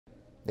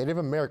Native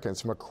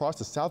Americans from across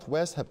the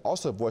Southwest have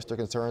also voiced their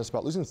concerns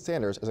about losing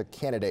Sanders as a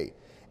candidate.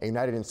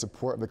 United in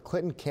support of the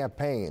Clinton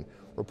campaign,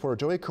 reporter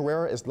Joey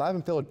Carrera is live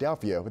in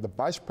Philadelphia with the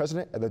Vice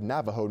President of the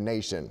Navajo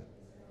Nation.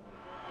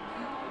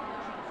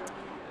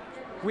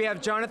 We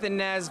have Jonathan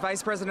Nez,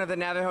 Vice President of the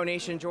Navajo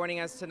Nation, joining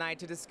us tonight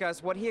to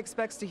discuss what he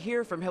expects to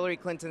hear from Hillary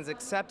Clinton's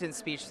acceptance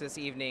speech this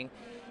evening.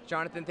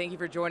 Jonathan, thank you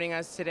for joining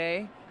us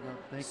today.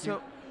 Thank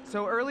you.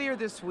 So earlier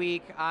this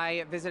week,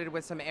 I visited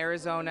with some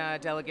Arizona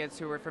delegates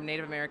who were from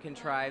Native American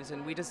tribes,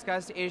 and we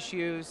discussed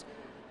issues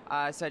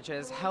such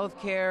as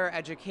healthcare,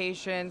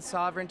 education,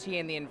 sovereignty,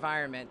 and the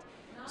environment.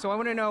 So I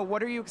want to know,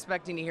 what are you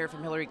expecting to hear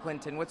from Hillary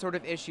Clinton? What sort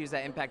of issues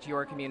that impact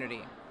your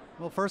community?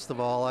 Well, first of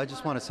all, I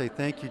just want to say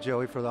thank you,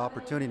 Joey, for the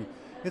opportunity.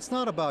 It's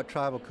not about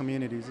tribal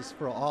communities, it's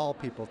for all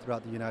people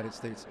throughout the United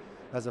States.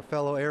 As a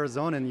fellow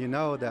Arizonan, you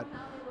know that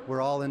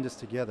we're all in this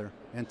together.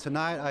 And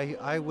tonight,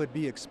 I would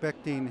be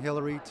expecting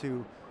Hillary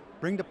to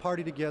bring the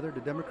party together, the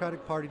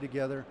Democratic Party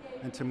together,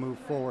 and to move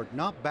forward,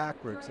 not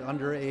backwards.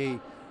 Under a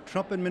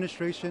Trump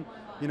administration,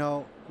 you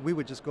know, we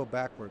would just go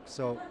backwards.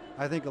 So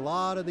I think a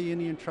lot of the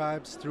Indian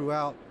tribes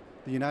throughout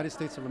the United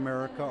States of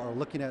America are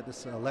looking at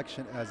this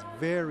election as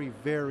very,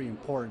 very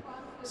important.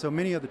 So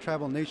many of the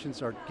tribal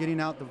nations are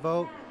getting out the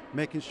vote,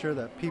 making sure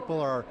that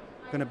people are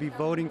going to be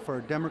voting for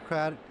a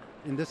Democrat,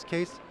 in this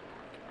case,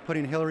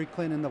 putting Hillary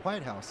Clinton in the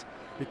White House.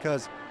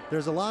 Because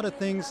there's a lot of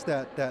things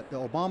that the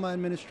Obama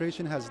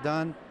administration has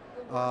done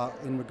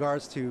in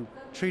regards to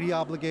treaty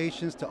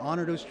obligations, to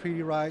honor those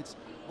treaty rights,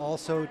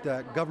 also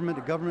the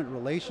government-to-government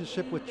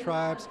relationship with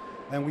tribes,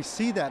 and we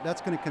see that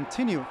that's going to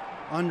continue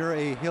under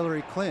a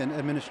Hillary Clinton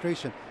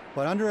administration.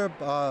 But under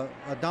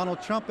a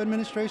Donald Trump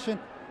administration,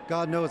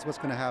 God knows what's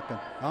going to happen.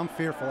 I'm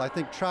fearful. I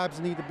think tribes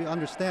need to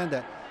understand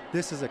that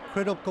this is a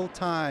critical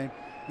time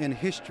in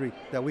history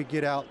that we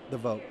get out the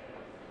vote.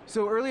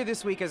 So earlier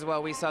this week as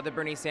well, we saw the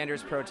Bernie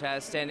Sanders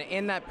protest, and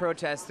in that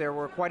protest there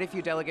were quite a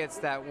few delegates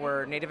that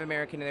were Native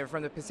American, and they were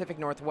from the Pacific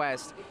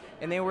Northwest,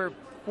 and they were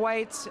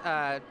quite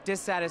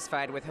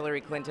dissatisfied with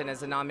Hillary Clinton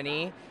as a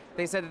nominee.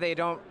 They said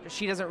that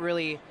she doesn't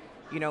really,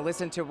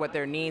 listen to what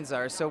their needs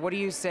are. So what do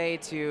you say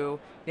to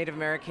Native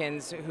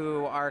Americans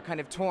who are kind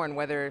of torn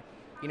whether,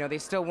 they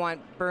still want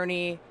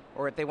Bernie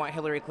or if they want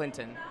Hillary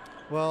Clinton?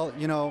 Well,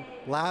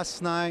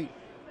 last night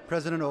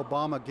President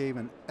Obama gave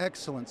an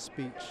excellent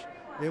speech.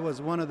 It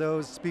was one of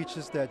those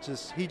speeches that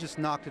he just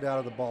knocked it out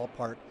of the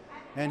ballpark.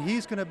 And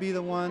he's going to be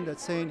the one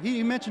that's saying,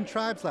 he mentioned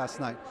tribes last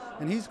night,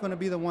 and he's going to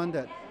be the one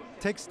that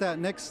takes that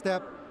next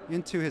step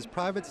into his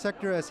private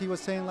sector, as he was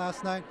saying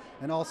last night,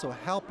 and also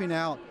helping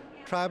out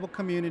tribal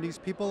communities,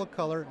 people of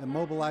color, and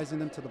mobilizing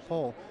them to the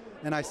poll.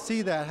 And I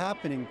see that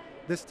happening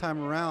this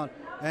time around.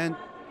 And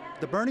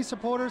the Bernie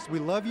supporters, we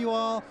love you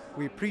all.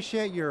 We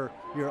appreciate your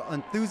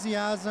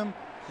enthusiasm,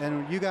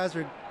 and you guys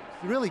are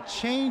really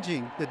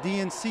changing the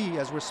DNC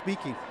as we're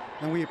speaking,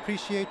 and we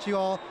appreciate you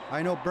all.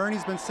 I know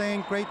Bernie's been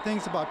saying great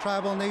things about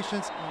tribal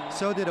nations,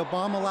 so did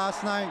Obama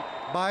last night,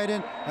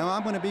 Biden, and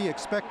I'm going to be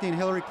expecting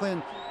Hillary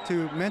Clinton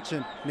to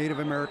mention Native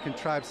American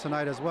tribes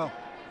tonight as well.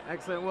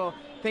 Excellent. Well,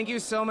 thank you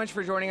so much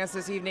for joining us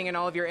this evening and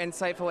all of your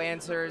insightful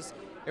answers.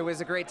 It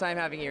was a great time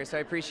having you, so I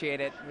appreciate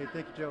it. Hey,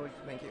 thank you, Joey.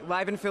 Thank you.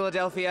 Live in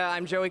Philadelphia,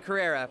 I'm Joey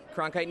Carrera,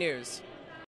 Cronkite News.